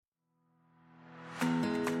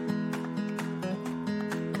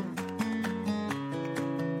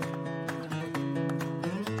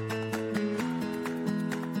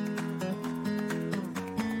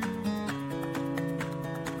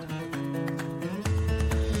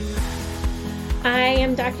I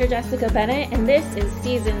am Dr. Jessica Bennett, and this is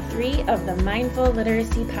Season 3 of the Mindful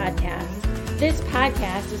Literacy Podcast. This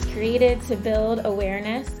podcast is created to build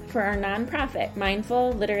awareness for our nonprofit,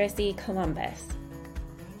 Mindful Literacy Columbus.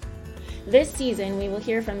 This season, we will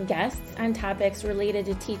hear from guests on topics related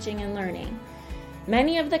to teaching and learning.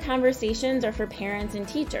 Many of the conversations are for parents and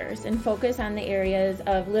teachers and focus on the areas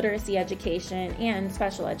of literacy education and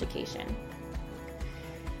special education.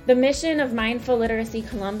 The mission of Mindful Literacy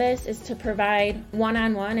Columbus is to provide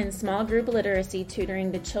one-on-one and small group literacy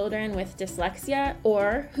tutoring to children with dyslexia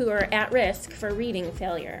or who are at risk for reading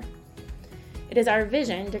failure. It is our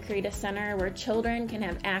vision to create a center where children can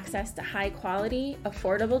have access to high-quality,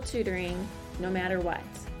 affordable tutoring no matter what.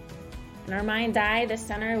 In our mind's eye, the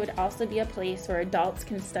center would also be a place where adults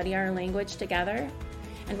can study our language together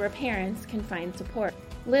and where parents can find support.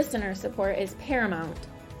 Listener support is paramount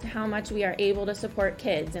to how much we are able to support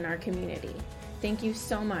kids in our community. Thank you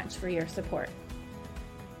so much for your support.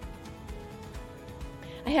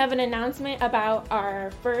 I have an announcement about our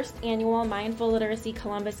first annual Mindful Literacy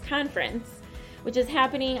Columbus Conference, which is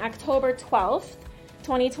happening October 12th,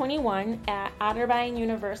 2021 at Otterbein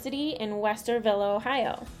University in Westerville,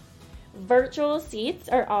 Ohio. Virtual seats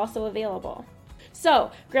are also available. So,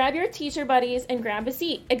 grab your teacher buddies and grab a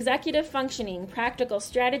seat. Executive functioning, practical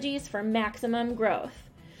strategies for maximum growth.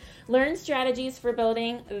 Learn strategies for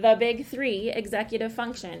building the big three executive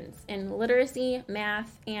functions in literacy,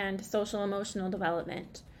 math, and social emotional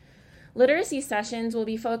development. Literacy sessions will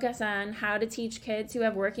be focused on how to teach kids who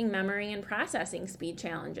have working memory and processing speed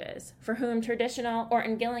challenges, for whom traditional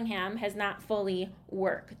Orton Gillingham has not fully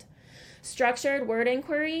worked. Structured word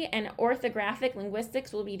inquiry and orthographic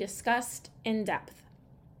linguistics will be discussed in depth.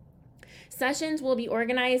 Sessions will be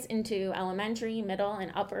organized into elementary, middle,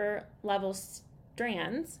 and upper level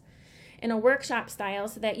strands in a workshop style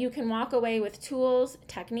so that you can walk away with tools,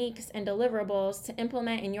 techniques, and deliverables to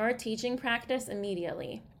implement in your teaching practice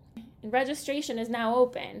immediately. Registration is now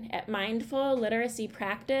open at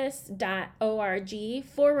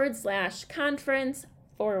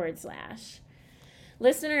mindfulliteracypractice.org/conference/.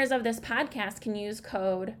 Listeners of this podcast can use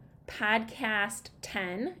code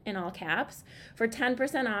PODCAST10 in all caps for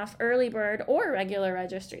 10% off early bird or regular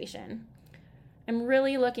registration. I'm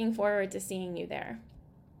really looking forward to seeing you there.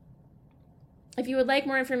 If you would like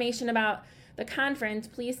more information about the conference,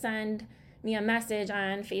 please send me a message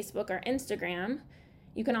on Facebook or Instagram.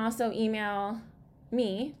 You can also email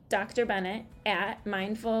me, Dr. Bennett, at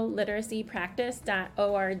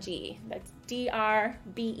mindfulliteracypractice.org. That's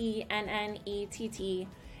DRBENNETT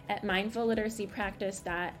at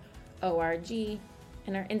mindfulliteracypractice.org.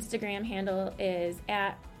 And our Instagram handle is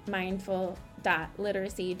at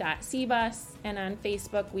mindful.literacy.cbus. And on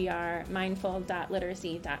Facebook, we are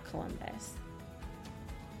mindful.literacy.columbus.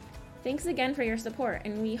 Thanks again for your support,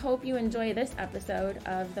 and we hope you enjoy this episode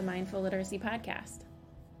of the Mindful Literacy Podcast.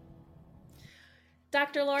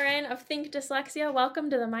 Dr. Lauren of Think Dyslexia, welcome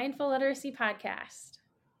to the Mindful Literacy Podcast.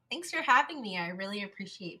 Thanks for having me. I really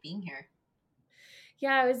appreciate being here.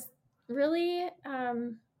 Yeah, I was really, I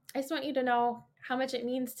just want you to know how much it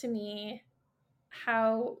means to me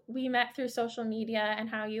how we met through social media and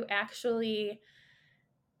how you actually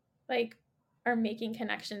are making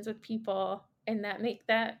connections with people, and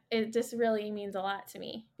it just really means a lot to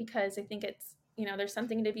me, because I think it's, there's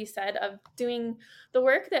something to be said of doing the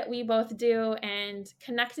work that we both do and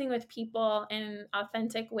connecting with people in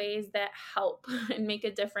authentic ways that help and make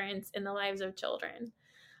a difference in the lives of children.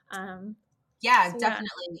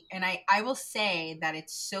 Definitely. And I will say that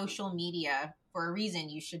it's social media for a reason.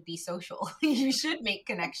 You should be social. You should make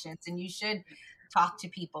connections and you should talk to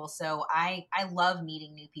people. So I love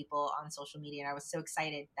meeting new people on social media, and I was so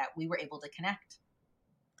excited that we were able to connect.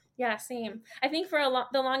 Yeah, same. I think for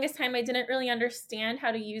the longest time, I didn't really understand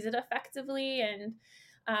how to use it effectively. And,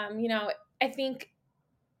 I think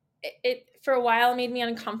it for a while made me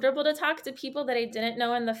uncomfortable to talk to people that I didn't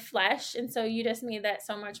know in the flesh. And so you just made that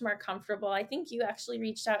so much more comfortable. I think you actually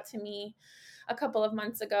reached out to me a couple of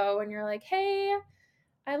months ago and you're like, hey,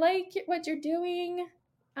 I like what you're doing.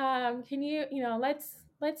 Can you, let's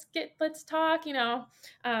talk,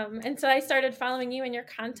 and so I started following you, and your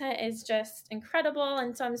content is just incredible.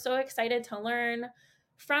 And so I'm so excited to learn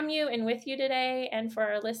from you and with you today, and for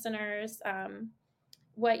our listeners,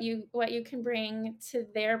 what you can bring to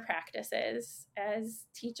their practices as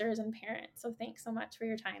teachers and parents. So thanks so much for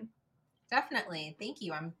your time. Definitely. Thank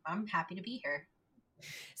you. I'm happy to be here.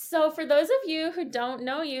 So for those of you who don't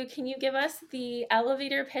know you, can you give us the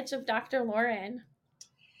elevator pitch of Dr. Lauren?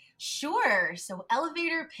 Sure. So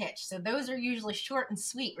elevator pitch. So those are usually short and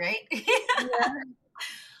sweet, right? Yeah.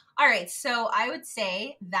 All right, so I would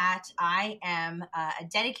say that I am a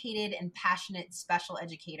dedicated and passionate special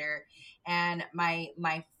educator, and my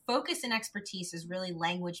focus and expertise is really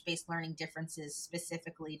language-based learning differences,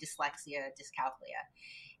 specifically dyslexia, dyscalculia.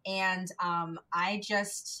 And I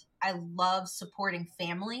love supporting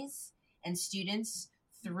families and students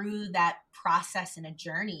through that process and a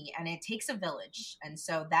journey, and it takes a village. And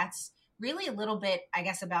so that's really a little bit, I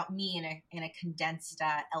guess, about me in a condensed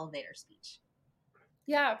elevator speech.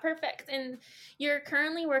 Yeah, perfect. And you're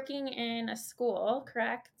currently working in a school,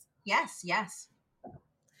 correct? Yes, yes.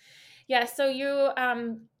 Yeah, so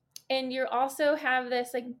and you also have this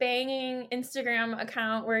like banging Instagram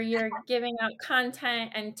account where you're giving out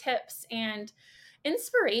content and tips and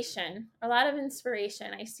inspiration. A lot of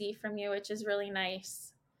inspiration I see from you, which is really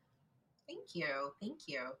nice. Thank you. Thank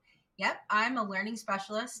you. Yep, I'm a learning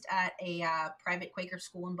specialist at a private Quaker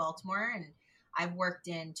school in Baltimore, and I've worked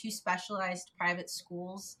in two specialized private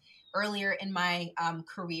schools earlier in my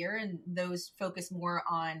career, and those focus more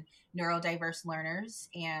on neurodiverse learners.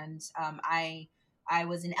 And I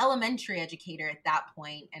was an elementary educator at that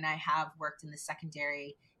point, and I have worked in the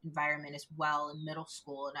secondary environment as well in middle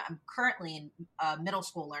school, and I'm currently in middle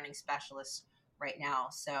school learning specialist right now.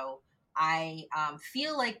 So I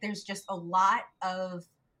feel like there's just a lot of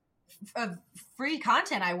free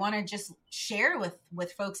content I want to just share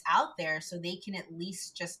with folks out there, so they can at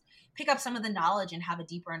least just pick up some of the knowledge and have a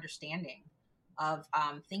deeper understanding of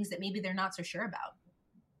things that maybe they're not so sure about.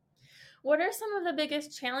 What are some of the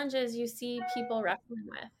biggest challenges you see people wrestling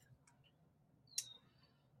with?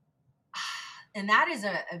 And that is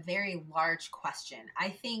a very large question. I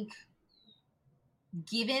think,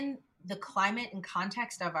 given the climate and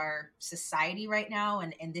context of our society right now,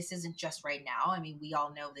 and this isn't just right now. I mean, we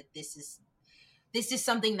all know that this is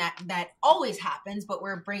something that always happens, but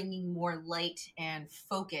we're bringing more light and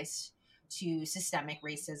focus to systemic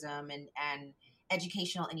racism and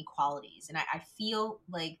educational inequalities. And I feel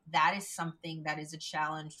like that is something that is a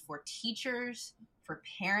challenge for teachers, for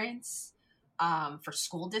parents, for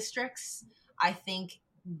school districts. I think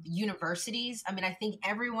universities. I mean, I think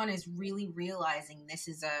everyone is really realizing this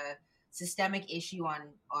is a systemic issue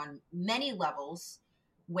on many levels,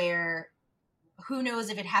 where who knows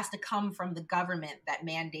if it has to come from the government that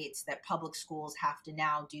mandates that public schools have to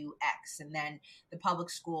now do X, and then the public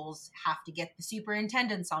schools have to get the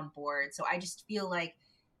superintendents on board. So I just feel like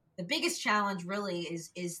the biggest challenge really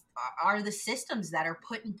is are the systems that are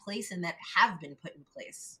put in place and that have been put in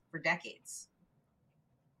place for decades.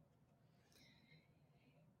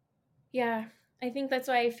 Yeah, I think that's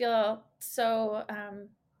why I feel so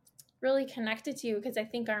really connected to you, because I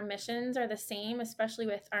think our missions are the same, especially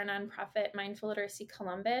with our nonprofit Mindful Literacy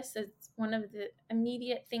Columbus. It's one of the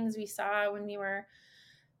immediate things we saw when we were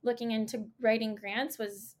looking into writing grants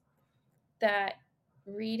was that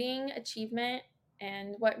reading achievement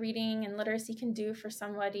and what reading and literacy can do for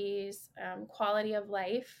somebody's quality of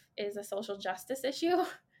life is a social justice issue. When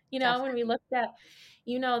we Definitely. looked at,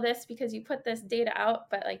 this because you put this data out,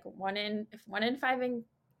 but like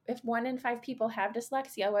if 1 in 5 people have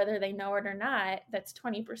dyslexia, whether they know it or not, that's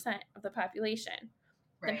 20% of the population.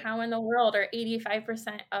 Then Right. how in the world are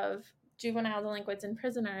 85% of juvenile delinquents and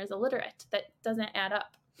prisoners illiterate? That doesn't add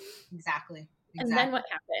up. Exactly. And then Exactly. what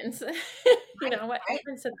happens? Right. What Right.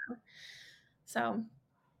 happens to them? So,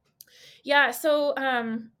 yeah. So,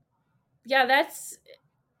 yeah,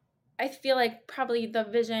 I feel like probably the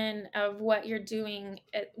vision of what you're doing,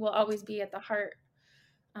 it will always be at the heart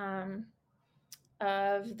um,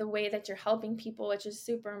 of the way that you're helping people, which is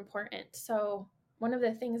super important. So, one of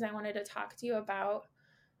the things I wanted to talk to you about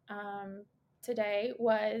um, today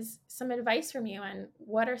was some advice from you on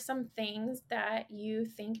what are some things that you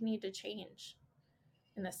think need to change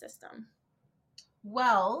in the system.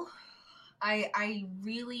 Well, I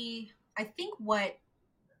think what,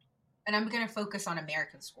 and I'm going to focus on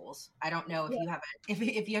American schools. I don't know if Yeah. you have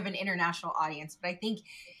if you have an international audience, but I think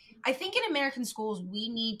in American schools we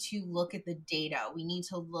need to look at the data. We need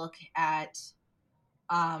to look at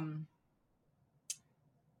um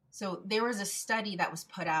so there was a study that was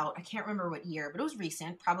put out. I can't remember what year, but it was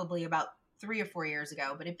recent, probably about 3 or 4 years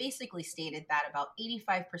ago, but it basically stated that about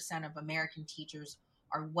 85% of American teachers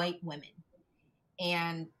are white women.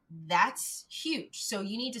 And that's huge. So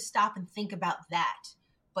you need to stop and think about that.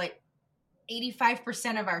 But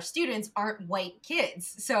 85% of our students aren't white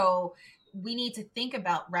kids. So we need to think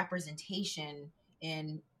about representation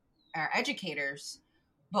in our educators,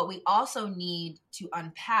 but we also need to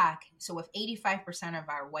unpack. So if 85% of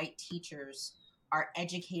our white teachers are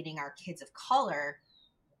educating our kids of color,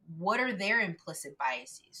 what are their implicit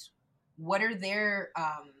biases? What are their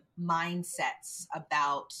mindsets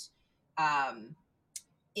about um,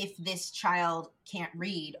 if this child can't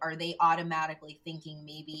read, are they automatically thinking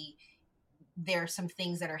maybe there are some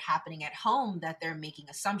things that are happening at home that they're making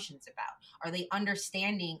assumptions about? Are they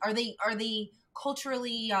understanding? Are they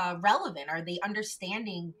culturally relevant? Are they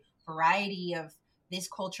understanding variety of this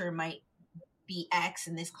culture might be X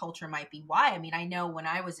and this culture might be Y? I mean, I know when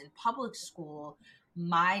I was in public school,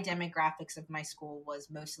 my demographics of my school was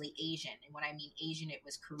mostly Asian, and when I mean Asian, it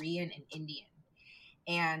was Korean and Indian,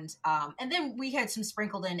 and then we had some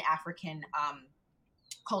sprinkled in African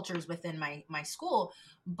cultures within my school,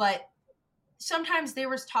 but sometimes there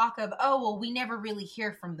was talk of, oh, well, we never really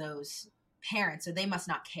hear from those parents, so they must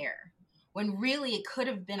not care. When really it could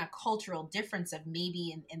have been a cultural difference of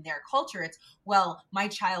maybe in their culture, it's, well, my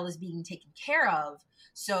child is being taken care of.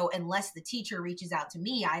 So unless the teacher reaches out to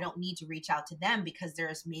me, I don't need to reach out to them because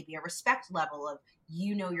there's maybe a respect level of,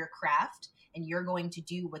 you know, your craft and you're going to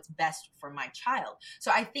do what's best for my child.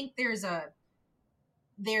 So I think there's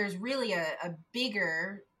really a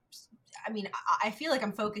bigger, I mean, I feel like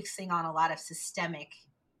I'm focusing on a lot of systemic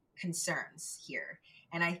concerns here.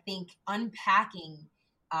 And I think unpacking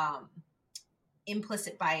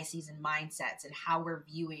implicit biases and mindsets and how we're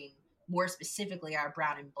viewing more specifically our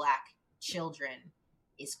brown and black children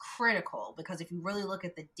is critical, because if you really look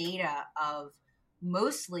at the data of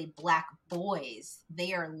mostly black boys,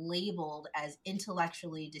 they are labeled as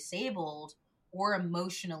intellectually disabled or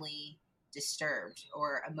emotionally disturbed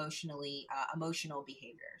or emotional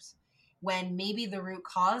behaviors, when maybe the root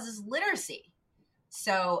cause is literacy.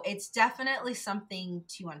 So it's definitely something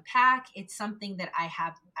to unpack. It's something that I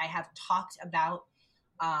have talked about,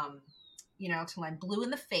 till I'm blue in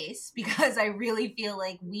the face, because I really feel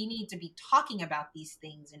like we need to be talking about these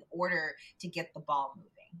things in order to get the ball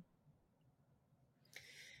moving.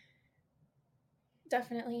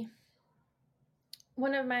 Definitely.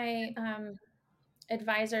 One of my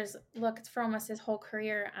advisors looked for almost his whole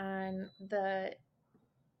career on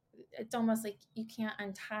it's almost like you can't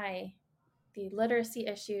untie the literacy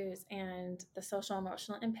issues and the social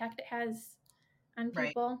emotional impact it has on Right.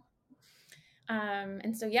 people.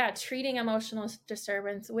 And so, yeah, treating emotional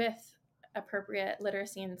disturbance with appropriate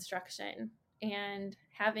literacy instruction and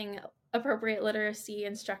having appropriate literacy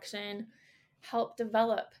instruction help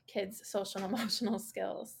develop kids' social and emotional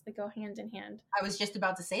skills. They go hand in hand. I was just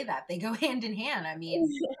about to say that. They go hand in hand. I mean,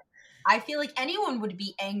 I feel like anyone would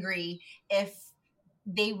be angry if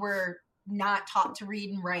they were not taught to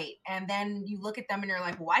read and write, and then you look at them and you're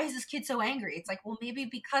like, why is this kid so angry? It's like, well, maybe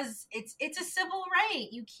because it's a civil right.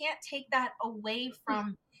 You can't take that away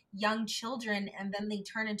from young children, and then they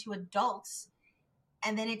turn into adults,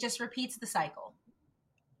 and then it just repeats the cycle.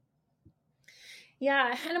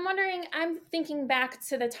 Yeah, and I'm thinking back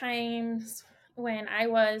to the times when I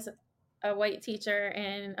was a white teacher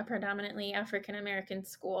in a predominantly African American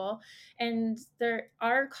school, and there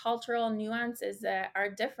are cultural nuances that are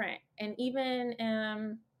different. And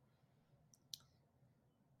even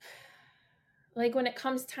like when it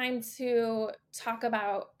comes time to talk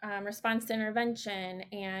about response to intervention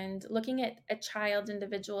and looking at a child's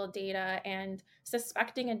individual data and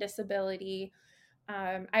suspecting a disability,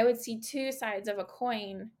 I would see two sides of a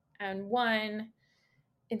coin. And one,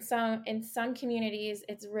 in some communities,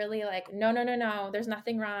 it's really like, no, there's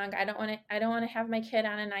nothing wrong. I don't want to have my kid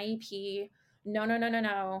on an IEP.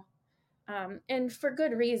 No. And for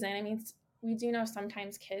good reason. I mean, we do know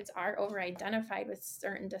sometimes kids are over-identified with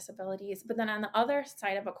certain disabilities, but then on the other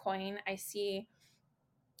side of a coin, I see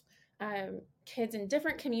kids in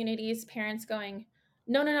different communities, parents going,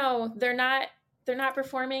 no, they're not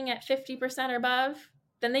performing at 50% or above,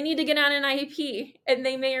 then they need to get on an IEP, and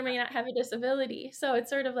they may or may not have a disability. So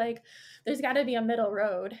it's sort of like there's got to be a middle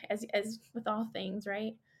road, as with all things,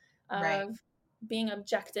 right? Right. Of being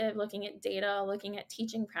objective, looking at data, looking at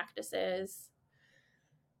teaching practices,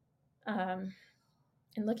 and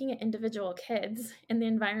looking at individual kids and the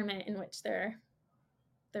environment in which they're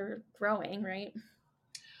growing, right?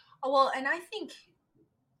 Oh, well, and I think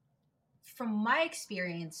from my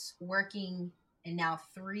experience working in now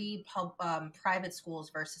three private schools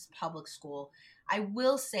versus public school, I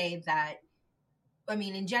will say that, I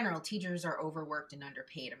mean, in general, teachers are overworked and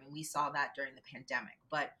underpaid. I mean, we saw that during the pandemic.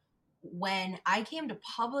 But when I came to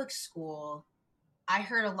public school, I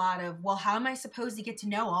heard a lot of, well, how am I supposed to get to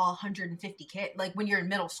know all 150 kids? Like when you're in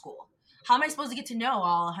middle school, how am I supposed to get to know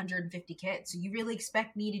all 150 kids? So you really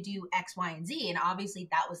expect me to do X, Y, and Z? And obviously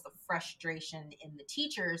that was the frustration in the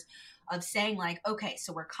teachers of saying like, okay,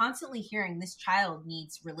 so we're constantly hearing this child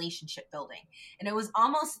needs relationship building. And it was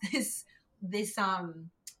almost this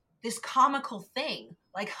this comical thing.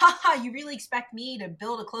 Like, haha, you really expect me to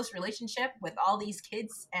build a close relationship with all these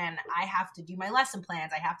kids, and I have to do my lesson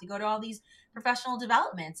plans. I have to go to all these professional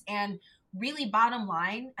developments. And really, bottom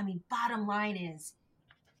line is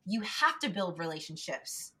you have to build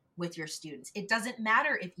relationships with your students. It doesn't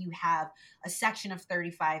matter if you have a section of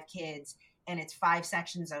 35 kids and it's 5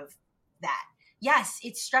 sections of that. Yes,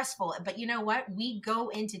 it's stressful, but you know what? We go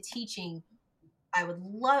into teaching.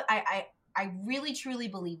 I really truly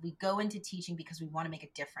believe we go into teaching because we want to make a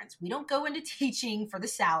difference. We don't go into teaching for the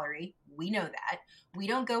salary. We know that. We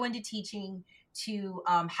don't go into teaching to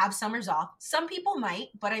have summers off. Some people might,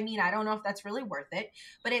 but I mean, I don't know if that's really worth it.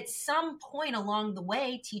 But at some point along the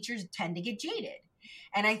way, teachers tend to get jaded.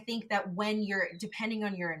 And I think that when you're, depending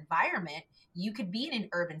on your environment, you could be in an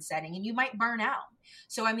urban setting and you might burn out.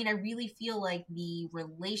 So, I mean, I really feel like the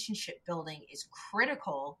relationship building is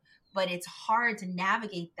critical, but it's hard to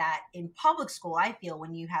navigate that in public school. I feel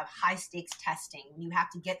when you have high stakes testing, when you have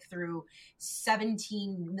to get through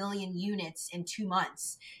 17 million units in 2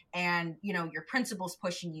 months, and you know your principal's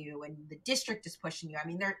pushing you and the district is pushing you. I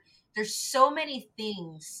mean, there's so many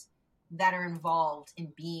things that are involved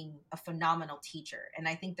in being a phenomenal teacher, and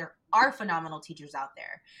I think there are phenomenal teachers out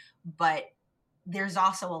there, but there's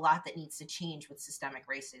also a lot that needs to change with systemic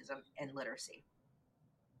racism and literacy.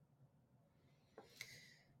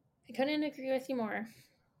 I couldn't agree with you more.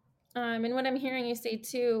 And what I'm hearing you say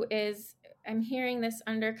too is I'm hearing this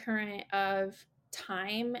undercurrent of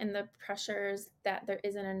time and the pressures that there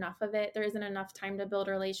isn't enough of it. There isn't enough time to build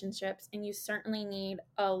relationships, and you certainly need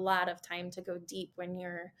a lot of time to go deep when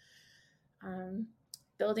you're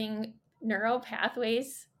building neural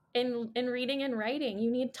pathways in reading and writing.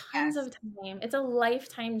 You need tons Yes. of time. It's a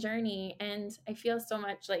lifetime journey, and I feel so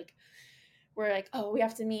much like we're like, oh, we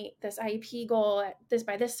have to meet this IEP goal at this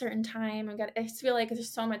by this certain time. I just feel like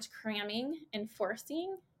there's so much cramming and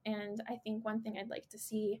forcing. And I think one thing I'd like to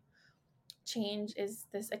see change is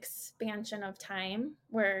this expansion of time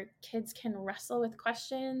where kids can wrestle with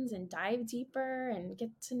questions and dive deeper and get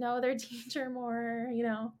to know their teacher more.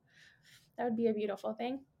 That would be a beautiful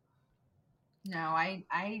thing. No,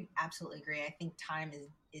 I absolutely agree. I think time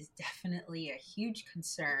is definitely a huge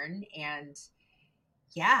concern. And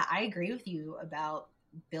yeah, I agree with you about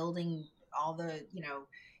building all the,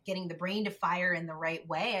 getting the brain to fire in the right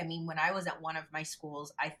way. I mean, when I was at one of my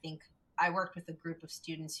schools, I think I worked with a group of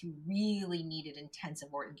students who really needed intensive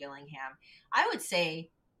Orton Gillingham. I would say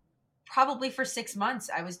probably for 6 months,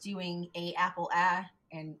 I was doing A apple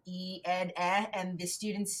and E ed and the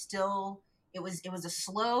students still, it was a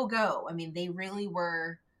slow go. I mean, they really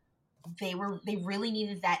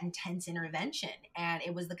needed that intense intervention. And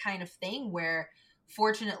it was the kind of thing where,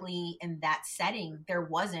 fortunately, in that setting, there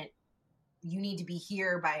wasn't, you need to be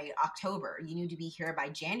here by October, you need to be here by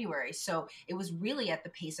January. So it was really at the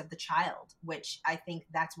pace of the child, which I think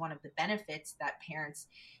that's one of the benefits that parents,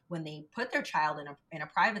 when they put their child in a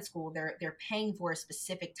private school, they're paying for a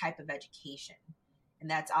specific type of education. And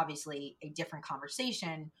that's obviously a different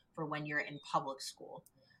conversation for when you're in public school.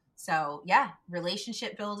 So yeah,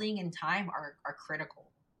 relationship building and time are critical.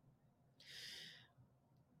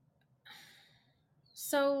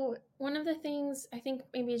 So one of the things I think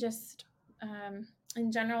maybe just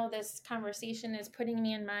in general, this conversation is putting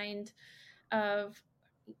me in mind of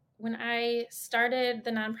when I started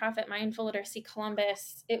the nonprofit Mindful Literacy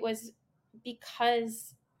Columbus, it was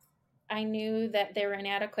because I knew that there were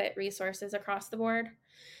inadequate resources across the board.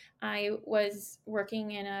 I was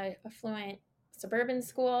working in a affluent suburban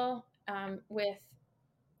school with,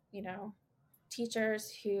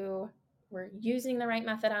 teachers who were using the right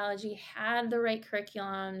methodology, had the right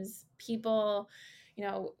curriculums, people,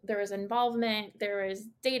 there was involvement, there was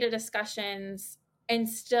data discussions, and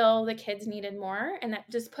still the kids needed more. And that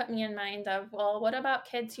just put me in mind of, well, what about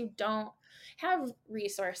kids who don't have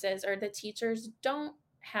resources, or the teachers don't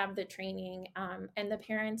have the training, and the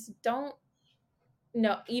parents don't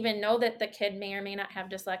even know that the kid may or may not have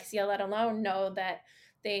dyslexia, let alone know that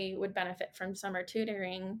they would benefit from summer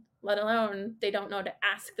tutoring, let alone they don't know to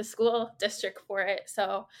ask the school district for it.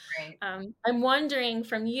 So Right. I'm wondering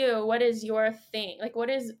from you, what is your thing? Like,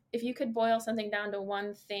 what is, if you could boil something down to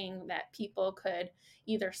one thing that people could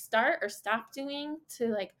either start or stop doing to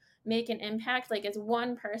like make an impact, like as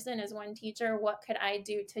one person, as one teacher, what could I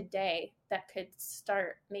do today that could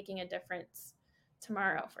start making a difference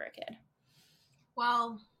tomorrow for a kid?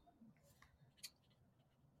 Well,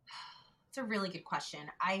 it's a really good question.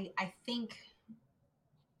 I think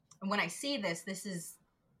when I say this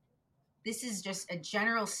is just a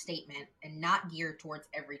general statement and not geared towards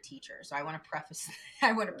every teacher. So I want to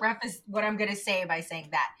preface what I'm going to say by saying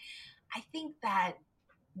that I think that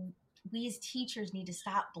we as teachers need to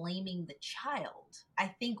stop blaming the child. I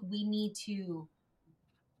think we need to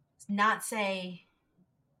not say,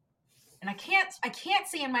 and I can't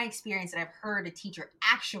say in my experience that I've heard a teacher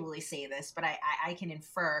actually say this, but I can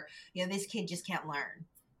infer, this kid just can't learn.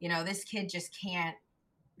 This kid just can't.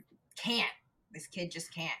 This kid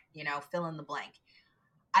just can't, fill in the blank.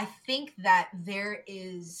 I think that there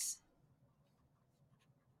is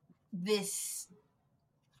this,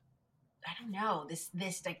 I don't know,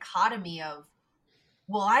 this dichotomy of,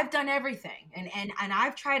 well, I've done everything and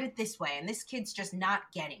I've tried it this way and this kid's just not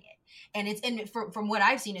getting it. And from what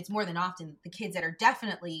I've seen, it's more than often the kids that are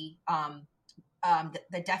definitely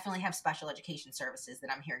that definitely have special education services that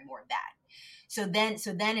I'm hearing more of that. So then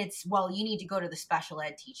it's, well, you need to go to the special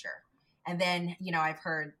ed teacher. And then, I've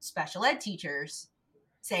heard special ed teachers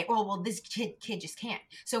say, well, this kid just can't.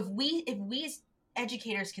 So if we as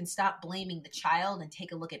educators can stop blaming the child and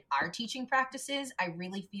take a look at our teaching practices, I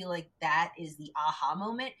really feel like that is the aha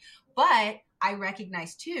moment. But I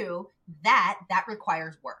recognize too that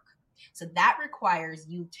requires work. So that requires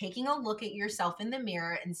you taking a look at yourself in the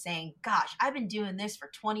mirror and saying, gosh, I've been doing this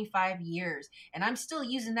for 25 years and I'm still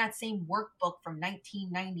using that same workbook from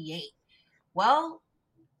 1998. Well,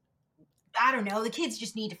 I don't know, the kids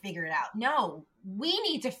just need to figure it out. No, we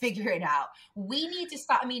need to figure it out. We need to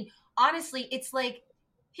stop. I mean, honestly, it's like,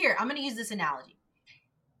 here, I'm going to use this analogy.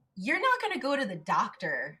 You're not going to go to the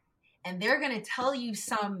doctor and they're going to tell you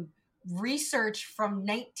some research from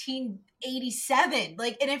 1987.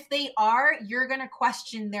 And if they are, you're going to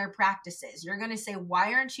question their practices. You're going to say,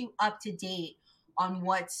 why aren't you up to date on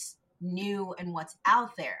what's new and what's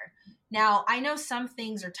out there? Now, I know some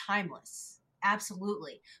things are timeless.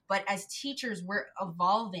 Absolutely. But as teachers, we're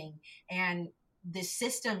evolving and the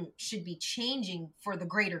system should be changing for the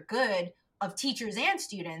greater good of teachers and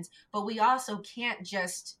students. But we also can't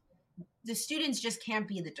the students just can't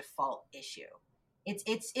be the default issue.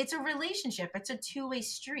 It's a relationship. It's a two-way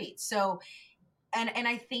street. So, and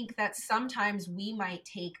I think that sometimes we might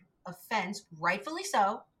take offense, rightfully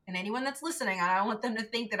so. And anyone that's listening, I don't want them to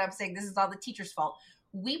think that I'm saying this is all the teacher's fault.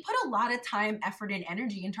 We put a lot of time, effort, and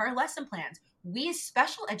energy into our lesson plans. We as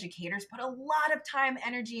special educators put a lot of time,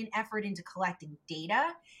 energy, and effort into collecting data,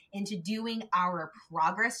 into doing our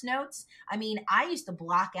progress notes. I mean, I used to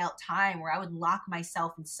block out time where I would lock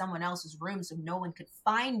myself in someone else's room so no one could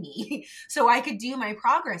find me so I could do my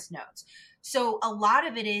progress notes. So a lot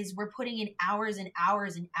of it is we're putting in hours and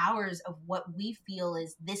hours and hours of what we feel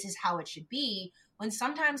is this is how it should be, when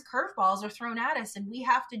sometimes curveballs are thrown at us and we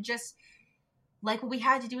have to just, like what we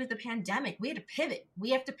had to do with the pandemic, we had to pivot.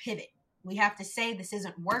 We have to pivot. We have to say, this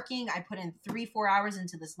isn't working. I put in 3-4 hours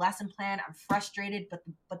into this lesson plan. I'm frustrated, but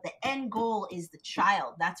the end goal is the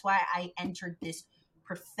child. That's why I entered this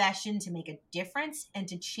profession, to make a difference and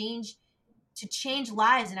to change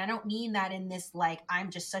lives. And I don't mean that in this, like,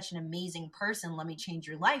 I'm just such an amazing person, let me change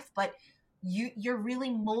your life, but you're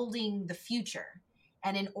really molding the future.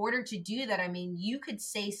 And in order to do that, I mean, you could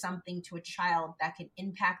say something to a child that could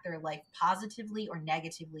impact their life positively or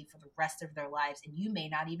negatively for the rest of their lives, and you may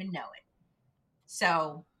not even know it.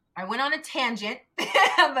 So I went on a tangent,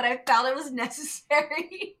 but I felt it was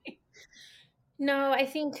necessary. No, I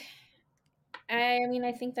think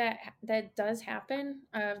that does happen,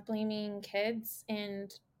 of blaming kids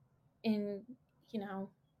and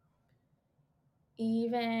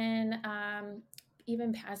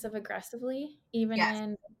even passive aggressively, even Yes.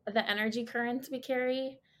 in the energy currents we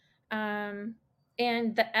carry. And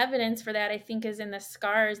the evidence for that, I think, is in the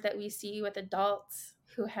scars that we see with adults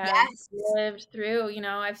who have Yes. lived through.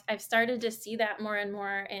 I've started to see that more and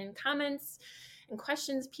more in comments and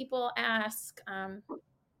questions people ask on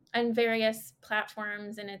various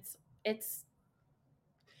platforms, and it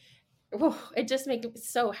just makes it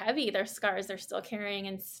so heavy. Their scars they're still carrying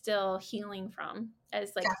and still healing from,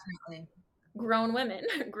 as like Definitely. grown women,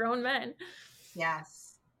 grown men.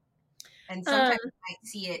 Yes. And sometimes you might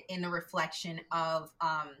see it in a reflection of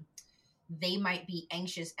they might be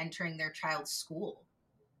anxious entering their child's school,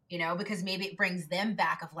 because maybe it brings them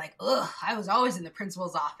back of like, ugh, I was always in the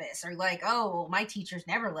principal's office, or like, oh, my teachers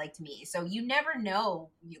never liked me. So you never know.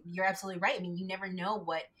 You're absolutely right. I mean, you never know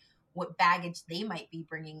what baggage they might be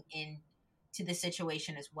bringing in to the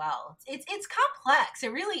situation as well. It's complex.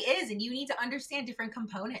 It really is. And you need to understand different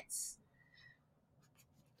components.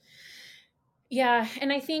 Yeah.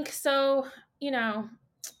 And I think so,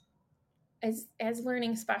 as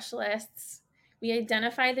learning specialists, we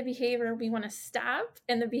identify the behavior we want to stop,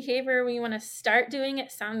 and the behavior we want to start doing.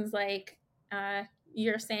 It sounds like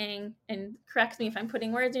you're saying, and correct me if I'm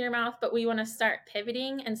putting words in your mouth, but we want to start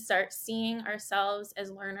pivoting and start seeing ourselves as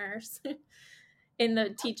learners in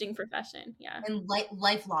the teaching profession. Yeah. And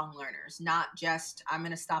lifelong learners, not just I'm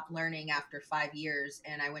going to stop learning after 5 years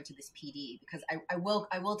and I went to this PD, because I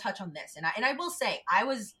will touch on this, and I will say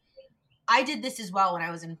I did this as well when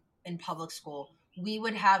I was in public school. We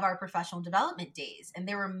would have our professional development days, and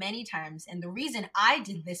there were many times, and the reason I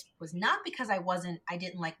did this was not because I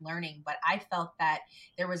didn't like learning, but I felt that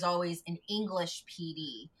there was always an English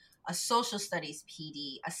PD, a social studies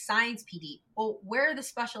PD, a science PD. Well, where are the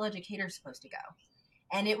special educators supposed to go?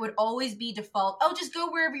 And it would always be default, oh, just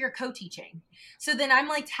go wherever you're co-teaching. So then I'm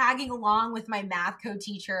like tagging along with my math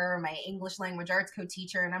co-teacher, my English language arts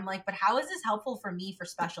co-teacher, and I'm like, but how is this helpful for me for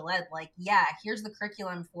special ed? Like, yeah, here's the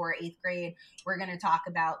curriculum for 8th grade. We're going to talk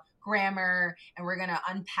about grammar and we're going to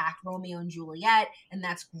unpack Romeo and Juliet, and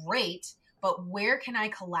that's great. But where can I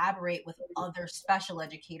collaborate with other special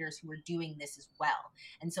educators who are doing this as well?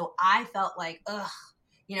 And so I felt like, ugh,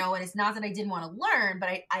 and it's not that I didn't want to learn, but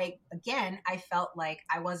I felt like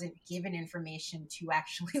I wasn't given information to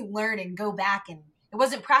actually learn and go back, and it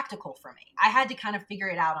wasn't practical for me. I had to kind of figure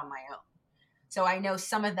it out on my own. So I know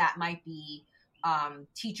some of that might be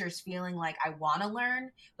teachers feeling like I want to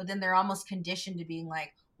learn, but then they're almost conditioned to being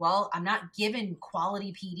like, well, I'm not given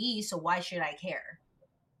quality PD, so why should I care?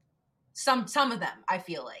 Some of them, I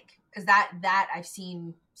feel like, because that I've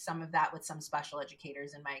seen some of that with some special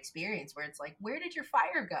educators in my experience, where it's like, where did your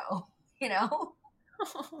fire go?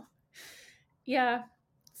 Yeah,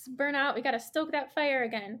 it's burnout. We got to stoke that fire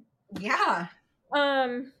again. Yeah.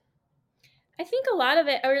 I think a lot of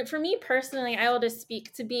it, or for me personally, I will just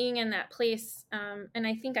speak to being in that place. And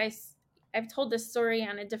I think I've told this story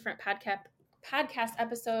on a different podcast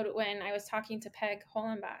episode when I was talking to Peg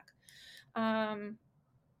Hollenbach.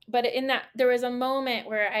 But in that, there was a moment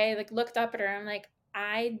where I like looked up at her. I'm like,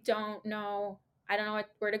 I don't know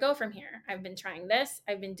where to go from here. I've been trying this.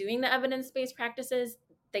 I've been doing the evidence-based practices.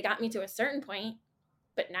 They got me to a certain point,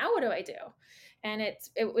 but now what do I do? And it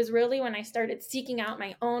was really when I started seeking out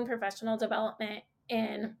my own professional development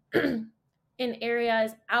in in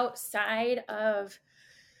areas outside of,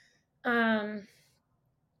 I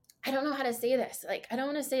don't know how to say this. Like, I don't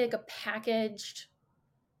want to say like a packaged.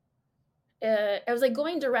 I was like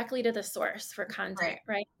going directly to the source for content,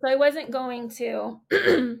 right? So I wasn't going to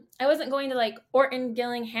like Orton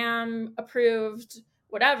Gillingham approved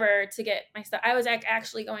whatever to get my stuff. I was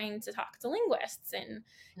actually going to talk to linguists and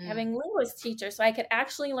having linguist teachers so I could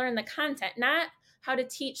actually learn the content, not how to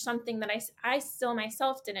teach something that I still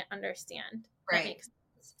myself didn't understand. Right. That makes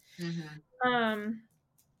sense. Mm-hmm.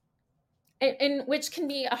 And which can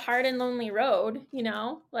be a hard and lonely road,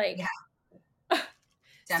 like. Yeah.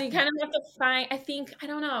 So you kind of have to find, I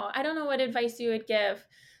don't know what advice you would give.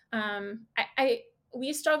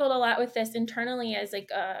 We struggled a lot with this internally as like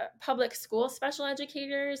public school special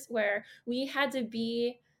educators, where we had to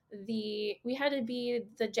be the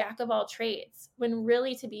jack of all trades, when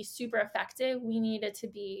really to be super effective, we needed to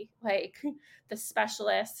be like the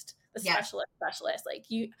specialist, specialist. Like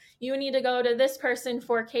you need to go to this person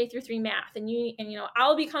for K-3 math, and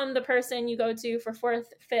I'll become the person you go to for 4th,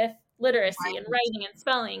 5th literacy and writing and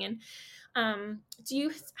spelling. And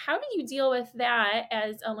how do you deal with that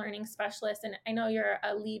as a learning specialist? And I know you're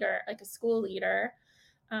a leader, like a school leader,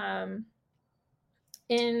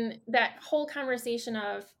 in that whole conversation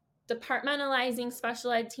of departmentalizing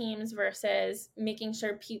special ed teams versus making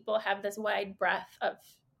sure people have this wide breadth of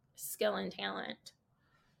skill and talent.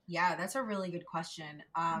 Yeah, that's a really good question.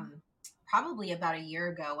 Probably about a year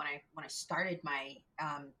ago when I started my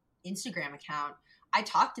Instagram account, I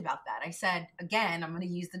talked about that. I said, again, I'm going to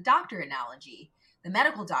use the doctor analogy, the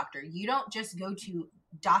medical doctor. You don't just go to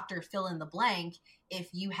doctor fill in the blank if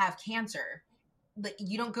you have cancer.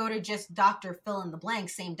 You don't go to just doctor fill in the blank,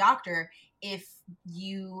 same doctor, if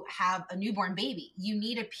you have a newborn baby. You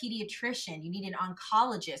need a pediatrician. You need an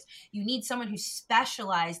oncologist. You need someone who's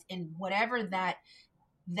specialized in whatever that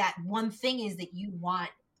one thing is that you want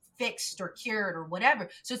fixed or cured or whatever.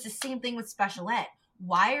 So it's the same thing with special ed.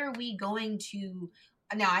 Why are we going to,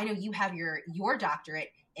 now I know you have your doctorate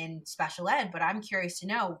in special ed, but I'm curious to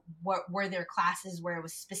know, what were there classes where it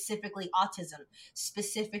was specifically autism,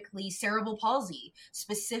 specifically cerebral palsy,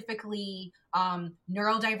 specifically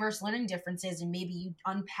neurodiverse learning differences, and maybe you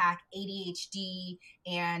unpack ADHD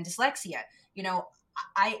and dyslexia?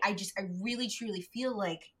 I really truly feel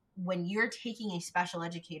like when you're taking a special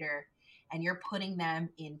educator and you're putting them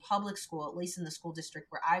in public school, at least in the school district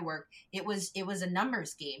where I work, it was a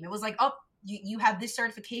numbers game. It was like, oh, you have this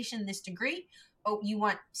certification, this degree. Oh, you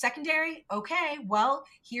want secondary? Okay, well,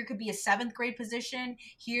 here could be a 7th grade position.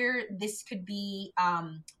 Here, this could be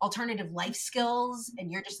alternative life skills, and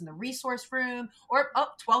you're just in the resource room. Or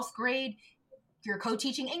 12th grade, you're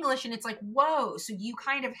co-teaching English, and it's like, whoa. So you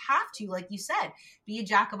kind of have to, like you said, be a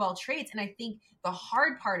jack of all trades. And I think the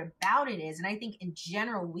hard part about it is, and I think in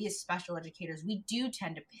general, we as special educators, we do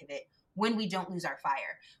tend to pivot when we don't lose our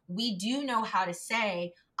fire. We do know how to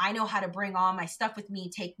say, I know how to bring all my stuff with me,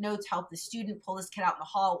 take notes, help the student, pull this kid out in the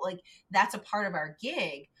hall. Like, that's a part of our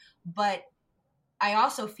gig. But I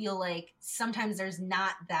also feel like sometimes there's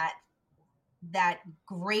not that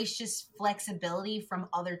gracious flexibility from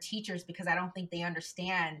other teachers, because I don't think they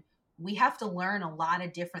understand we have to learn a lot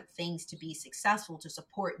of different things to be successful, to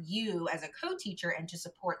support you as a co-teacher and to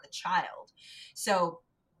support the child. So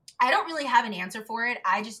I don't really have an answer for it.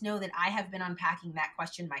 I just know that I have been unpacking that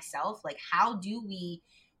question myself. Like, how do we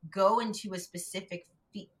go into a specific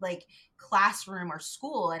like classroom or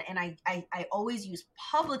school? And I always use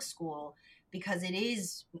public school because it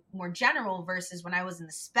is more general, versus when I was in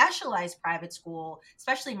the specialized private school,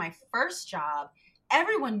 especially my first job,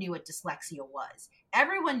 everyone knew what dyslexia was.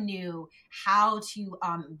 Everyone knew how to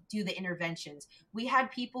do the interventions. We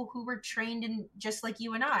had people who were trained in, just like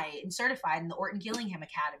you and I, and certified in the Orton Gillingham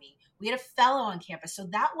Academy. We had a fellow on campus. So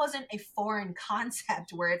that wasn't a foreign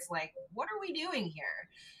concept where it's like, what are we doing here?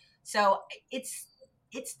 So it's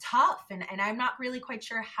tough. And I'm not really quite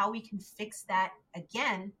sure how we can fix that,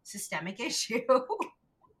 again, systemic issue.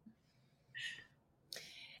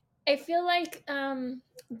 I feel like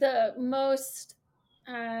the most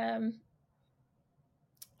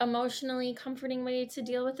emotionally comforting way to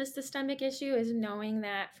deal with this systemic issue is knowing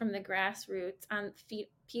that from the grassroots, on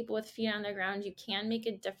people with feet on the ground, you can make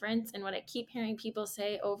a difference. And what I keep hearing people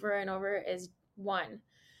say over and over is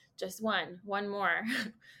just one more,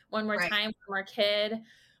 one more Right. time, one more kid,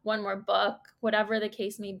 one more book, whatever the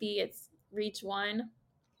case may be. It's reach one.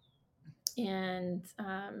 And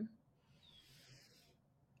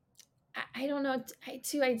I don't know.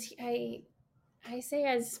 I say,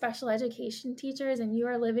 as special education teachers, and you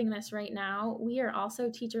are living this right now, we are also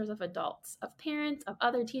teachers of adults, of parents, of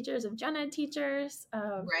other teachers, of gen ed teachers,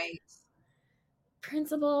 of Right.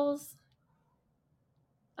 principals,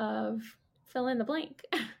 of fill in the blank.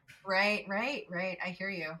 Right. I hear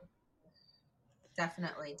you.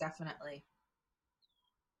 Definitely.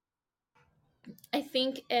 I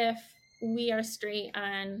think if we are straight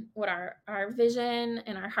on what our vision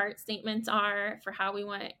and our heart statements are for how we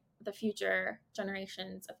want the future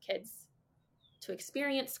generations of kids to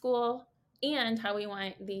experience school, and how we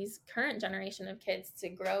want these current generation of kids to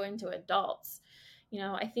grow into adults,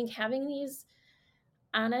 I think having these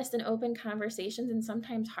honest and open conversations, and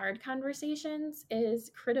sometimes hard conversations,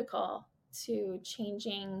 is critical to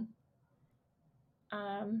changing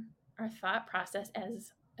our thought process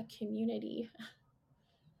as a community.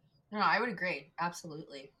 No, I would agree.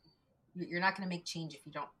 Absolutely. You're not going to make change if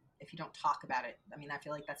you don't talk about it. I mean, I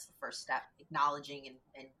feel like that's the first step, acknowledging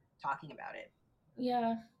and talking about it.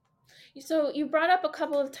 Yeah. So you brought up a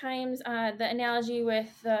couple of times the analogy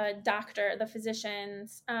with the doctor, the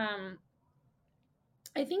physicians.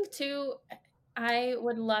 I think too, I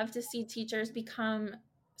would love to see teachers become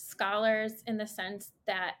scholars, in the sense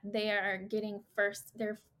that they are getting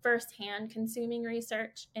their firsthand consuming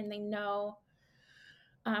research, and they know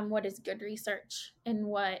what is good research and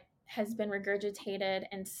what has been regurgitated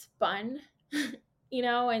and spun,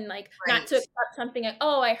 and like not Right. to accept something like,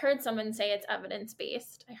 oh, I heard someone say it's evidence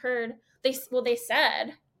based. I heard they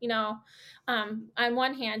said, on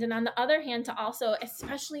one hand, and on the other hand, to also,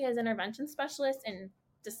 especially as intervention specialists and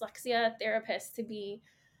dyslexia therapists, to be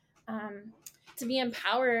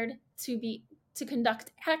empowered to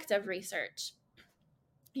conduct active research.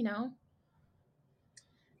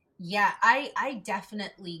 Yeah, I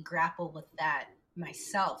definitely grapple with that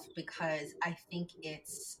myself, because I think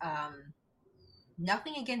it's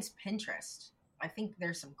nothing against Pinterest. I think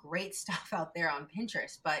there's some great stuff out there on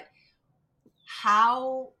Pinterest, but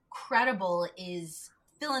how credible is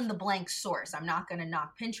fill in the blank source? I'm not going to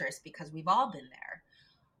knock Pinterest because we've all been there.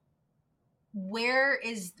 Where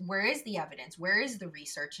is the evidence? Where is the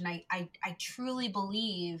research? And I truly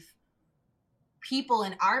believe people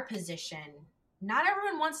in our position, not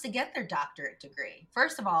everyone wants to get their doctorate degree.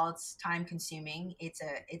 First of all, it's time consuming. It's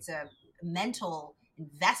a mental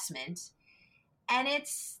investment, and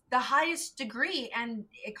it's the highest degree, and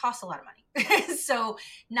it costs a lot of money. So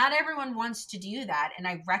not everyone wants to do that, and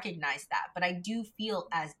I recognize that. But I do feel,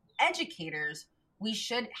 as educators, we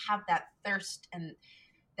should have that thirst and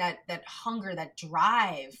that hunger, that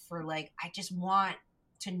drive for, like, I just want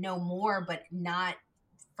to know more, but not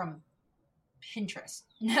from Pinterest.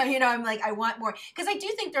 I'm like, I want more, because I do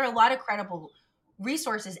think there are a lot of credible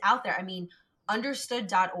resources out there. I mean,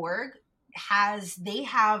 understood.org they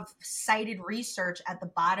have cited research at the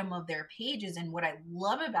bottom of their pages. And what I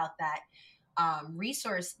love about that,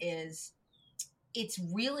 resource is, it's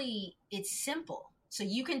simple. So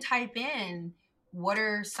you can type in what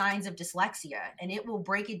are signs of dyslexia and it will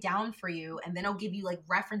break it down for you, and then it'll give you like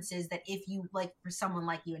references that if you like, for someone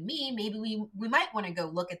like you and me, maybe we might want to go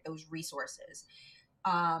look at those resources.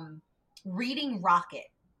 Reading Rocket,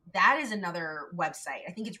 that is another website.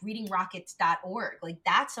 I think it's readingrockets.org. Like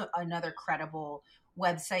that's another credible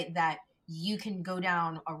website that you can go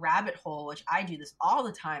down a rabbit hole, which I do this all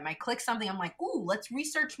the time. I click something, I'm like, ooh, let's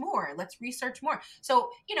research more. Let's research more.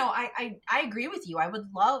 So, you know, I agree with you. I would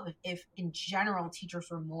love if in general teachers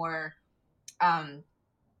were more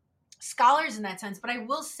scholars in that sense. But I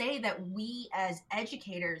will say that we as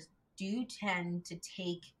educators do tend to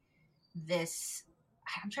take this,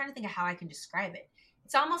 I'm trying to think of how I can describe it.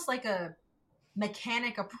 It's almost like a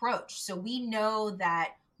mechanic approach. So we know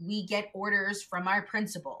that we get orders from our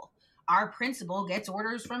principal. Our principal gets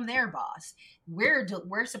orders from their boss. We're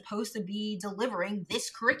supposed to be delivering this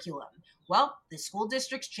curriculum. Well, the school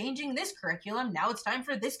district's changing this curriculum. Now it's time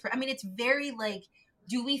for this. I mean, it's very like,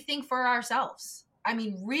 do we think for ourselves? I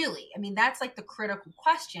mean, really? I mean, that's like the critical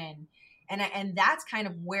question. And that's kind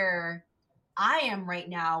of where I am right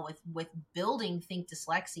now with building Think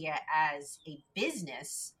Dyslexia as a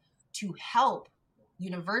business to help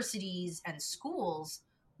universities and schools.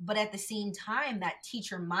 But at the same time, that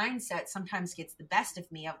teacher mindset sometimes gets the best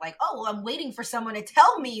of me of like, oh, well, I'm waiting for someone to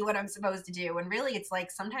tell me what I'm supposed to do. And really, it's like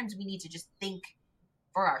sometimes we need to just think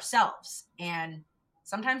for ourselves. And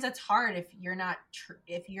sometimes that's hard if you're not,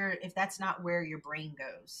 if that's not where your brain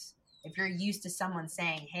goes. If you're used to someone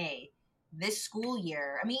saying, hey, this school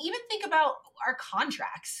year, I mean, even think about our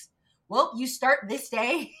contracts. Well, you start this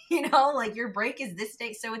day, you know, like your break is this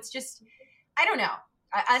day. So it's just, I don't know.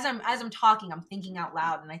 As I'm talking, I'm thinking out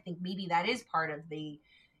loud, and I think maybe that is part of the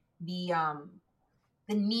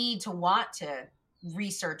need to want to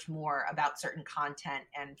research more about certain content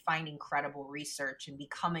and finding credible research and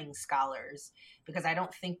becoming scholars, because I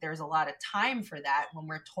don't think there's a lot of time for that when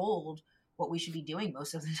we're told what we should be doing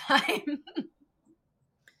most of the time.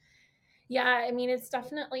 Yeah, I mean, it's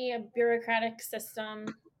definitely a bureaucratic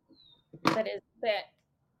system that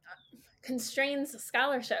constrains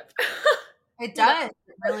scholarship. It does.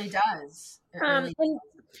 It really does. It really and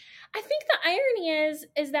I think the irony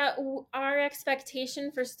is that our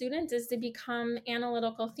expectation for students is to become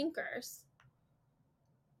analytical thinkers,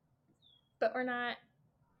 but we're not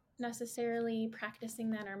necessarily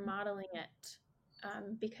practicing that or modeling it,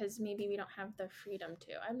 because maybe we don't have the freedom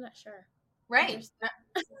to. I'm not sure. right.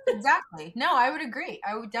 Exactly. No, I would agree.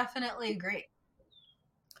 I would definitely agree.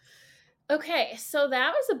 Okay, so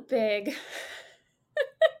that was a big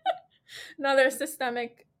another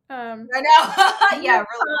systemic I know. Yeah, really.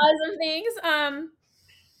 cause of things.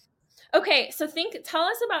 Okay, so tell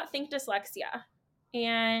us about Think Dyslexia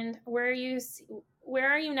and where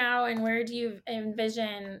are you now, and where do you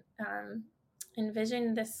envision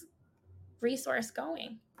this resource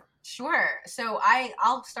going? Sure. So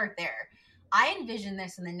I'll start there. I envision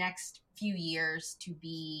this in the next few years to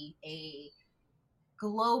be a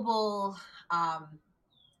global,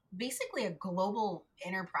 basically a global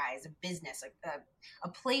enterprise, a business, like a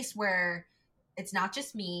place where it's not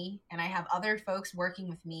just me and I have other folks working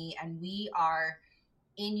with me, and we are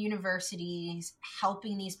in universities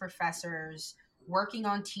helping these professors, working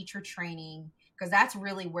on teacher training, because that's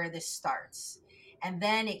really where this starts. And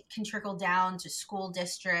then it can trickle down to school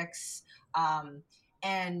districts,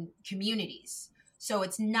 and communities. So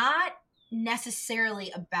it's not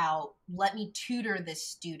necessarily about let me tutor this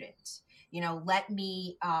student, you know, let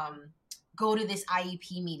me go to this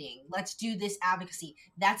IEP meeting, let's do this advocacy.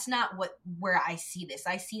 That's not where I see this.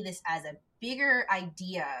 I see this as a bigger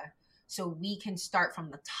idea, so we can start from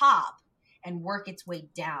the top and work its way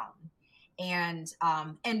down. And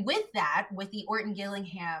with that, with the Orton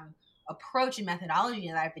Gillingham approach and methodology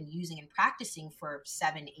that I've been using and practicing for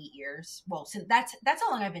 7-8 years, well, since that's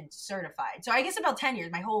how long I've been certified, so I guess about 10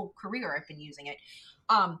 years, my whole career I've been using it.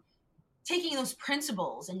 Taking those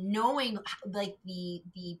principles and knowing like the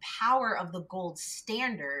power of the gold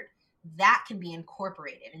standard that can be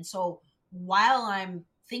incorporated. And so while I'm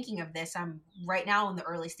thinking of this, I'm right now in the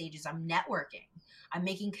early stages. I'm networking. I'm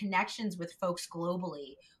making connections with folks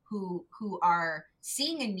globally who are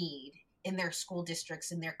seeing a need in their school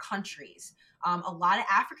districts, in their countries. A lot of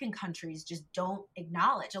African countries just don't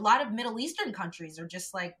acknowledge. A lot of Middle Eastern countries are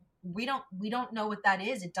just like, we don't know what that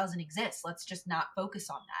is. It doesn't exist. Let's just not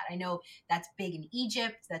focus on that. I know that's big in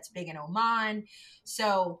Egypt. That's big in Oman.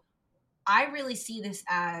 So I really see this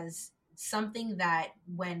as something that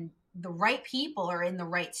when the right people are in the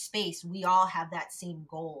right space, we all have that same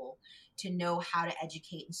goal to know how to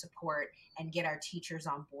educate and support and get our teachers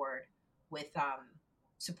on board with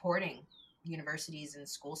supporting universities and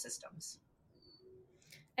school systems.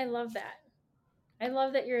 I love that. I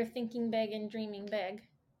love that you're thinking big and dreaming big.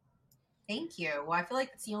 Thank you. Well, I feel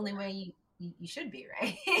like it's the only way you should be,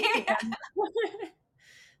 right? Yeah.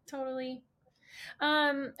 Totally.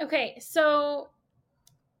 Okay, so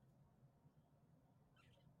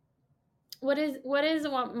what is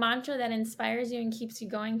one mantra that inspires you and keeps you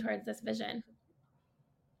going towards this vision?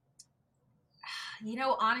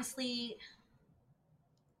 Honestly,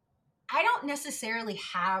 I don't necessarily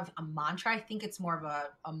have a mantra. I think it's more of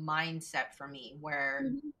a mindset for me where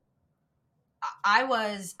Mm-hmm. I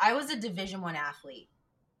was a Division I athlete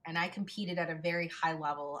and I competed at a very high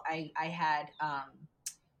level.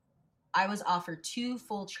 I was offered 2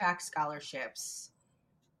 full track scholarships,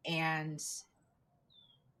 and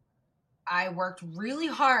I worked really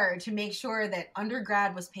hard to make sure that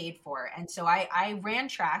undergrad was paid for. And so I ran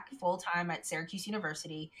track full time at Syracuse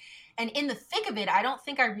University. And in the thick of it, I don't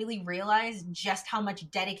think I really realized just how much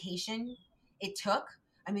dedication it took.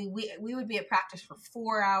 I mean, we would be at practice for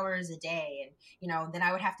 4 hours a day. And, then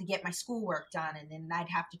I would have to get my schoolwork done. And then I'd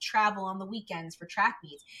have to travel on the weekends for track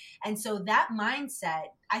meets. And so that mindset,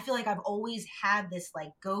 I feel like I've always had this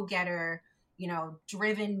like go getter,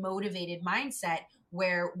 driven, motivated mindset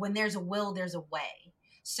where when there's a will, there's a way.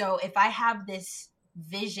 So if I have this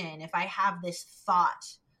vision, if I have this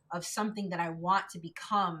thought of something that I want to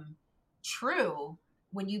become true,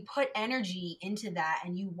 when you put energy into that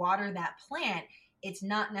and you water that plant, it's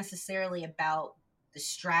not necessarily about the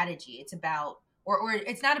strategy. It's about, or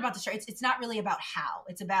it's not about the strategy. It's not really about how.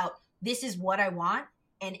 It's about this is what I want,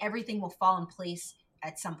 and everything will fall in place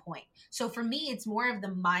at some point. So for me, it's more of the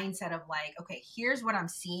mindset of like, okay, here's what I'm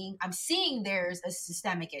seeing. I'm seeing there's a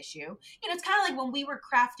systemic issue. It's kind of like when we were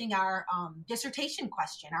crafting our dissertation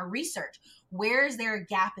question, our research. Where is there a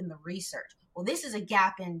gap in the research? Well, this is a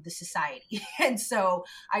gap in the society. And so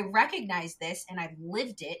I recognize this and I've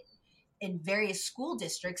lived it in various school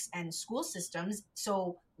districts and school systems.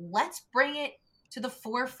 So let's bring it to the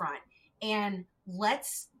forefront and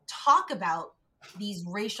let's talk about these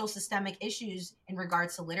racial systemic issues in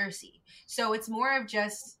regards to literacy. So it's more of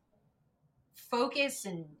just focus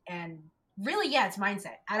and really, yeah, it's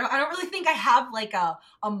mindset. I don't really think I have like a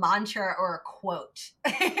mantra or a quote.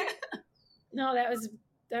 No, that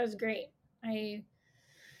was great.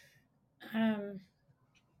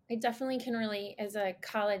 I definitely can relate. As a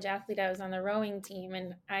college athlete, I was on the rowing team,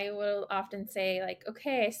 and I will often say, like,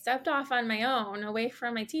 okay, I stepped off on my own away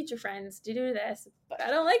from my teacher friends to do this, but I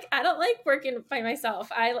don't like working by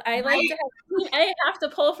myself. I like Right. to I have to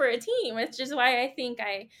pull for a team, which is why I think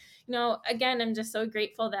again, I'm just so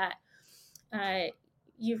grateful that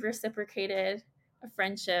you've reciprocated a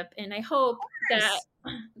friendship, and I hope that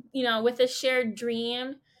with a shared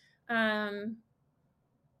dream,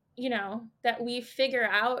 that we figure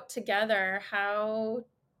out together how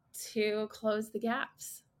to close the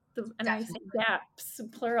gaps. And I say gaps,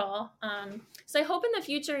 plural. So I hope in the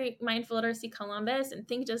future, Mindful Literacy Columbus and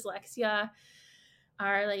Think Dyslexia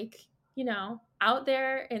are like, out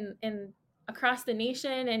there in across the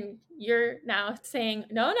nation. And you're now saying,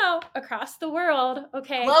 no, across the world.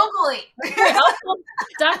 Okay. Globally.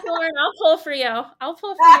 Dr. Lauren, I'll pull for you.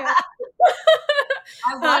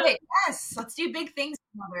 I love it. Yes. Let's do big things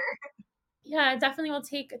together. Yeah, it definitely will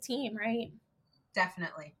take a team, right?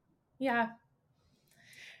 Definitely. Yeah.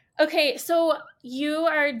 Okay, so you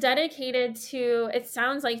are dedicated to, it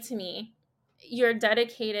sounds like to me, you're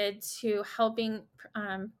dedicated to helping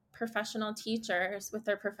professional teachers with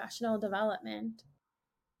their professional development.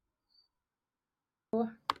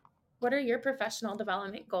 What are your professional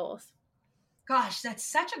development goals? Gosh, that's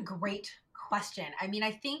such a great question. I mean,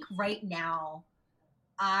 I think right now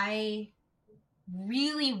I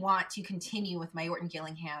really want to continue with my Orton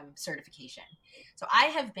Gillingham certification. So I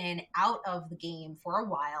have been out of the game for a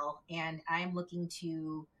while, and I'm looking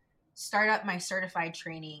to start up my certified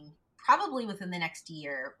training probably within the next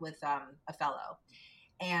year with a fellow.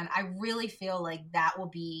 And I really feel like that will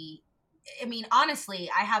be, I mean,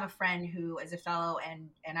 honestly, I have a friend who is a fellow,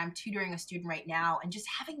 and I'm tutoring a student right now, and just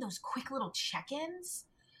having those quick little check-ins,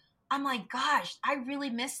 I'm like, gosh, I really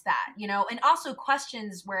miss that, and also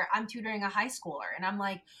questions where I'm tutoring a high schooler and I'm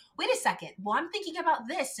like, wait a second, well, I'm thinking about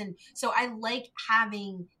this. And so I like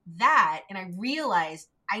having that. And I realized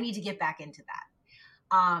I need to get back into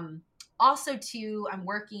that. Also too, I'm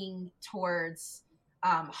working towards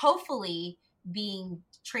hopefully being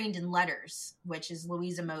trained in letters, which is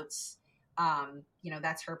Louisa Moat's,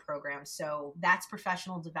 that's her program. So that's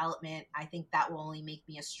professional development. I think that will only make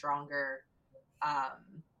me a stronger,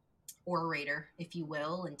 orator, if you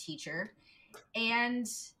will, and teacher. And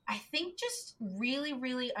I think just really,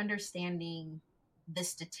 really understanding the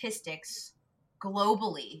statistics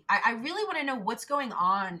globally. I really want to know what's going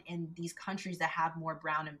on in these countries that have more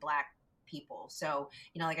brown and black people. So,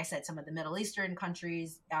 like I said, some of the Middle Eastern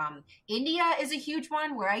countries, India is a huge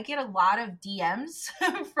one where I get a lot of DMs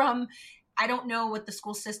from. I don't know what the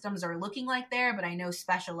school systems are looking like there, but I know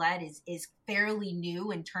special ed is fairly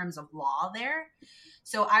new in terms of law there.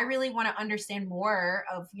 So I really want to understand more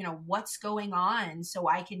of, what's going on so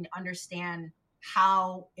I can understand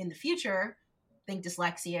how in the future Think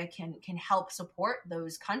Dyslexia can help support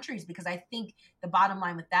those countries, because I think the bottom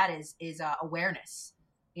line with that is awareness.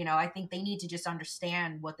 I think they need to just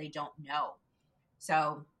understand what they don't know.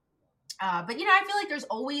 So, but I feel like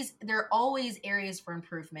there are always areas for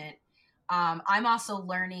improvement. I'm also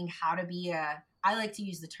learning how to be I like to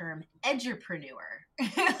use the term edupreneur.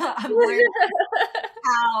 I'm learning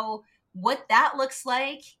what that looks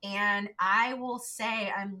like. And I will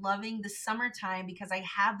say I'm loving the summertime because I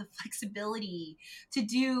have the flexibility to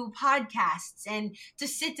do podcasts and to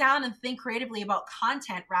sit down and think creatively about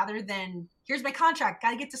content rather than here's my contract,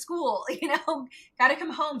 got to get to school, got to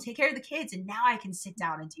come home, take care of the kids. And now I can sit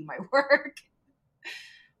down and do my work.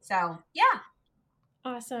 So, yeah.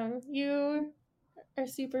 Awesome. You are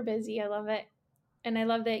super busy. I love it. And I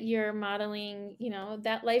love that you're modeling,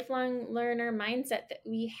 that lifelong learner mindset that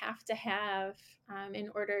we have to have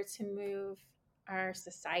in order to move our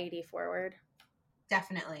society forward.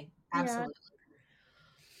 Definitely. Absolutely.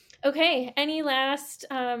 Yeah. Okay. Any last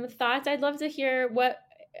thoughts? I'd love to hear what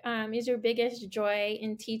is your biggest joy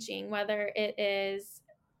in teaching, whether it is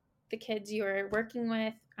the kids you're working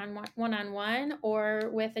with on one-on-one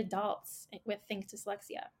or with adults with Think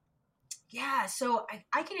Dyslexia. Yeah. So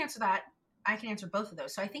I can answer that. I can answer both of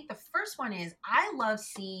those. So I think the first one is I love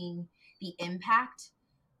seeing the impact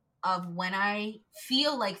of when I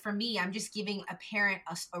feel like, for me, I'm just giving a parent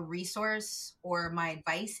a resource or my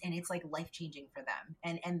advice, and it's like life-changing for them.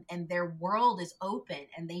 And their world is open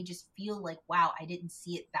and they just feel like, wow, I didn't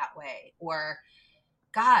see it that way. Or,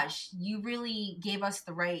 gosh, you really gave us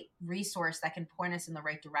the right resource that can point us in the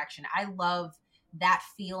right direction. I love that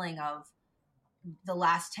feeling of, the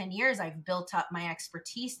last 10 years, I've built up my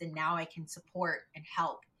expertise and now I can support and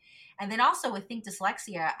help. And then also with Think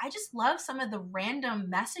Dyslexia, I just love some of the random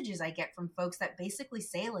messages I get from folks that basically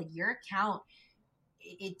say, like, your account,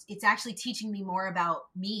 it's actually teaching me more about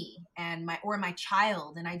me and my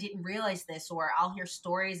child, and I didn't realize this. Or I'll hear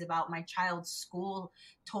stories about my child's school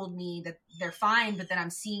told me that they're fine, but then I'm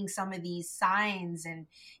seeing some of these signs and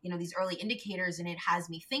these early indicators, and it has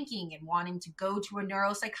me thinking and wanting to go to a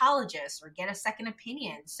neuropsychologist or get a second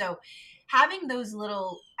opinion. So having those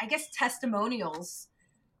little, I guess, testimonials.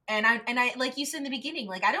 And I, like you said in the beginning,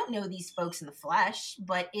 like, I don't know these folks in the flesh,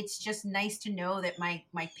 but it's just nice to know that my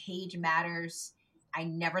page matters. I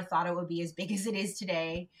never thought it would be as big as it is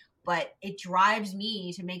today, but it drives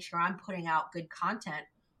me to make sure I'm putting out good content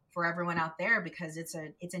for everyone out there, because it's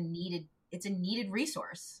a needed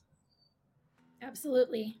resource.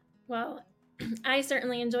 Absolutely. Well, I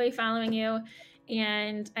certainly enjoy following you,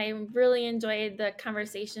 and I really enjoyed the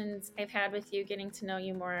conversations I've had with you, getting to know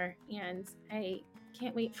you more, and I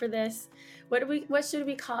can't wait for this. What should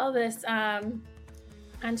we call this?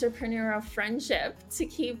 Entrepreneurial friendship to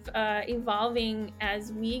keep evolving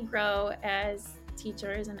as we grow as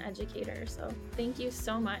teachers and educators. So thank you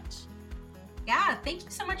so much. Yeah, thank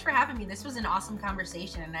you so much for having me. This was an awesome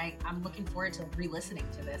conversation, and I'm looking forward to re-listening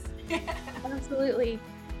to this. Absolutely.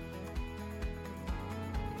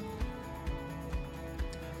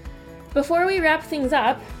 Before we wrap things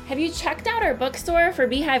up, have you checked out our bookstore for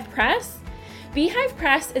Beehive Press? Beehive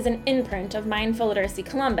Press is an imprint of Mindful Literacy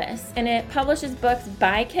Columbus, and it publishes books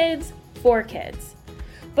by kids for kids.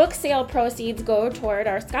 Book sale proceeds go toward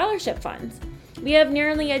our scholarship funds. We have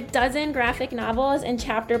nearly a dozen graphic novels and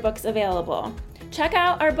chapter books available. Check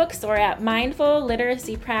out our bookstore at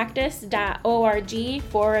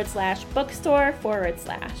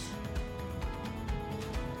mindfulliteracypractice.org/bookstore/.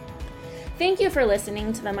 Thank you for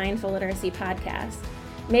listening to the Mindful Literacy Podcast.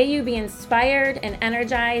 May you be inspired and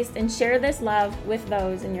energized and share this love with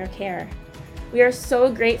those in your care. We are so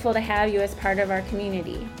grateful to have you as part of our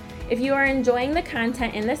community. If you are enjoying the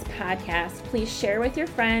content in this podcast, please share with your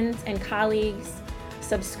friends and colleagues,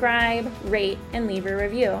 subscribe, rate, and leave a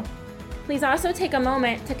review. Please also take a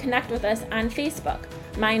moment to connect with us on Facebook,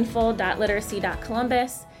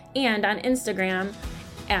 mindful.literacy.columbus, and on Instagram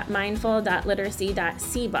at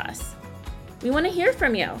mindful.literacy.cbus. We want to hear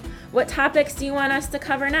from you. What topics do you want us to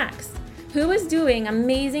cover next? Who is doing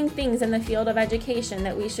amazing things in the field of education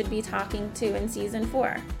that we should be talking to in Season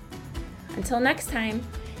 4? Until next time,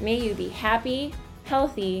 may you be happy,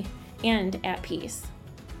 healthy, and at peace.